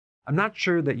I'm not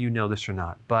sure that you know this or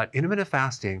not, but intermittent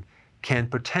fasting can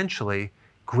potentially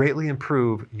greatly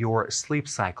improve your sleep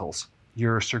cycles,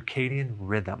 your circadian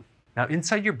rhythm. Now,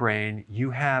 inside your brain, you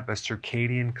have a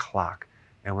circadian clock.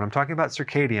 And when I'm talking about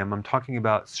circadian, I'm talking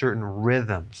about certain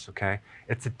rhythms, okay?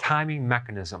 It's a timing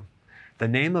mechanism. The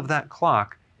name of that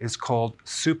clock is called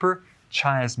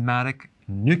suprachiasmatic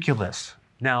nucleus.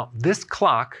 Now, this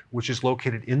clock, which is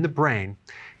located in the brain,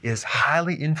 is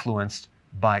highly influenced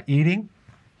by eating,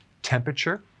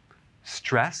 temperature,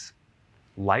 stress,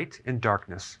 light, and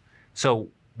darkness. So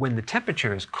when the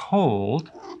temperature is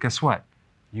cold, guess what?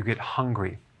 You get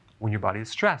hungry. When your body is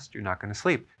stressed, you're not going to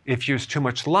sleep. If there's too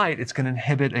much light, it's going to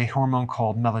inhibit a hormone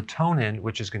called melatonin,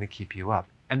 which is going to keep you up.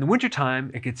 In the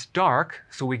wintertime, it gets dark,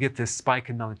 so we get this spike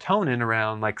in melatonin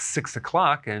around like 6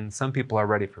 o'clock, and some people are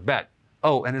ready for bed.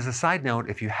 Oh, and as a side note,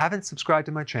 if you haven't subscribed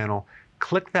to my channel,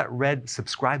 click that red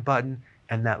subscribe button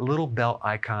and that little bell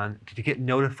icon to get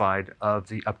notified of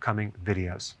the upcoming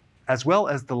videos, as well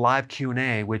as the live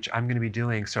Q&A, which I'm going to be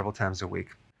doing several times a week.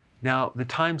 Now, the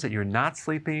times that you're not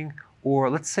sleeping, or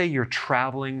let's say you're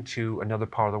traveling to another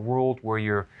part of the world where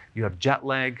you have jet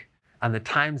lag and the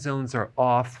time zones are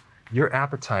off, your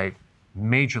appetite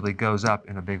majorly goes up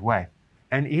in a big way.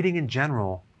 And eating in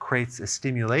general creates a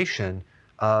stimulation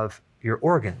of your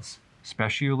organs,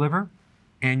 especially your liver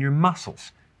and your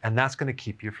muscles, and that's going to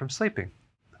keep you from sleeping.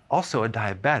 Also, a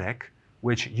diabetic,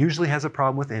 which usually has a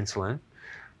problem with insulin,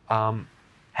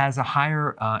 has a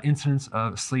higher incidence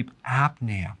of sleep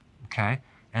apnea, okay?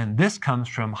 And this comes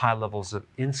from high levels of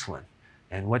insulin.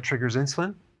 And what triggers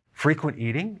insulin? Frequent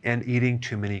eating and eating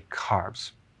too many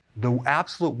carbs. The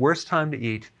absolute worst time to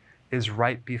eat is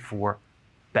right before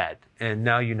bed. And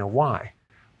now you know why.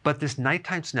 But this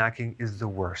nighttime snacking is the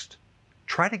worst.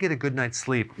 Try to get a good night's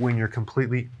sleep when you're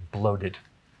completely bloated.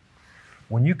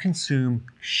 When you consume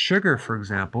sugar, for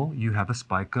example, you have a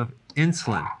spike of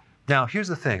insulin. Now, here's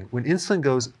the thing. When insulin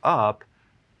goes up,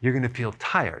 you're going to feel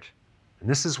tired. And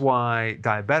this is why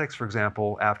diabetics, for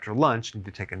example, after lunch need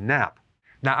to take a nap.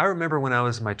 Now, I remember when I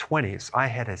was in my 20s, I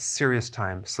had a serious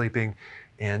time sleeping,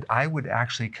 and I would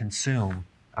actually consume,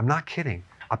 I'm not kidding,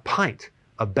 a pint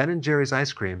of Ben & Jerry's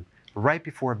ice cream right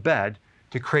before bed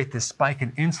to create this spike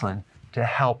in insulin to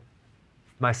help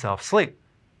myself sleep.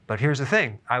 But here's the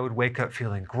thing, I would wake up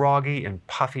feeling groggy and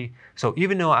puffy. So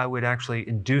even though I would actually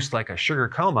induce like a sugar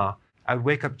coma, I would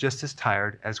wake up just as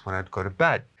tired as when I'd go to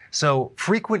bed. So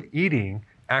frequent eating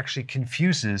actually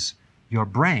confuses your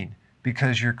brain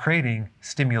because you're creating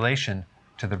stimulation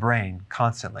to the brain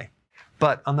constantly.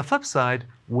 But on the flip side,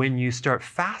 when you start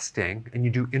fasting and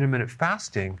you do intermittent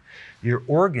fasting, your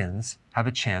organs have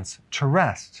a chance to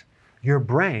rest. Your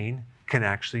brain can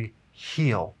actually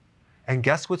heal. And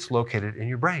guess what's located in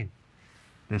your brain?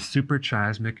 The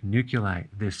suprachiasmatic nuclei,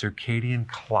 the circadian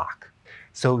clock.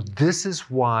 So this is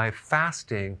why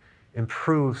fasting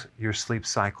improves your sleep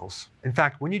cycles. In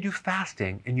fact, when you do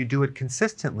fasting and you do it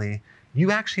consistently,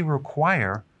 you actually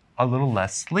require a little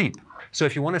less sleep. So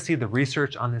if you want to see the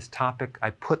research on this topic, I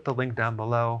put the link down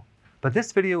below. But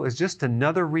this video is just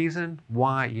another reason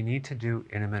why you need to do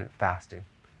intermittent fasting.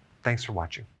 Thanks for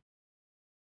watching.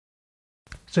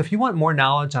 So if you want more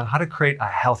knowledge on how to create a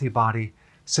healthy body,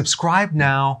 subscribe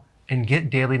now and get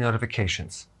daily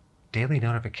notifications. Daily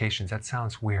notifications, that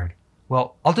sounds weird.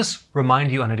 Well, I'll just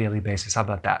remind you on a daily basis. How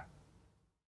about that?